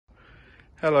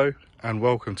Hello and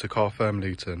welcome to Car Firm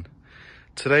Luton.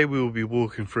 Today we will be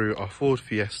walking through our Ford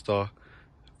Fiesta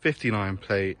 59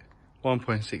 plate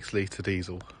 1.6 litre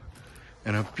diesel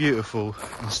in a beautiful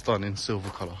and stunning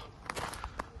silver colour.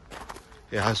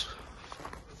 It has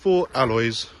 4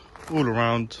 alloys all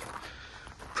around,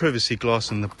 privacy glass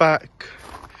in the back.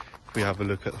 If we have a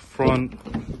look at the front,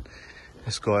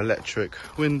 it's got electric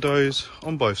windows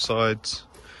on both sides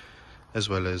as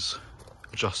well as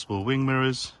adjustable wing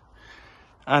mirrors.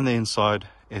 And the inside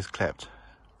is kept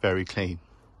very clean.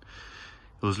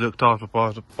 It was looked after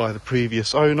by the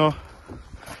previous owner.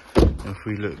 If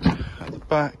we look at the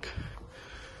back,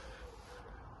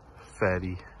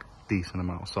 fairly decent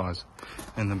amount of size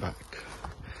in the back.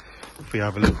 If we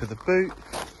have a look at the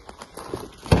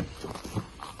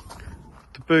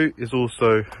boot is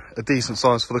also a decent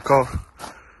size for the car.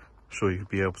 I'm sure you'll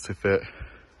be able to fit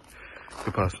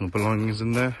your personal belongings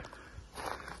in there.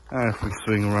 And if we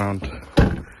swing around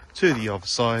to the other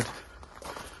side,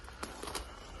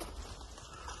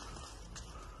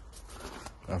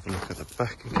 have a look at the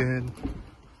back again.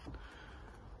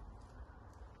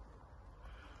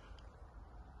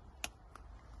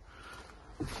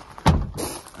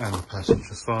 And the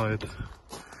passenger side.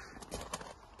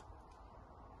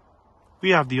 We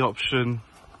have the option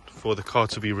for the car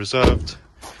to be reserved.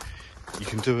 You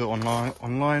can do it online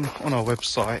on our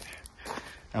website,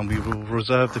 and we will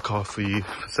reserve the car for you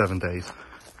for 7 days.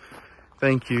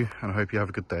 Thank you, and I hope you have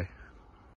a good day.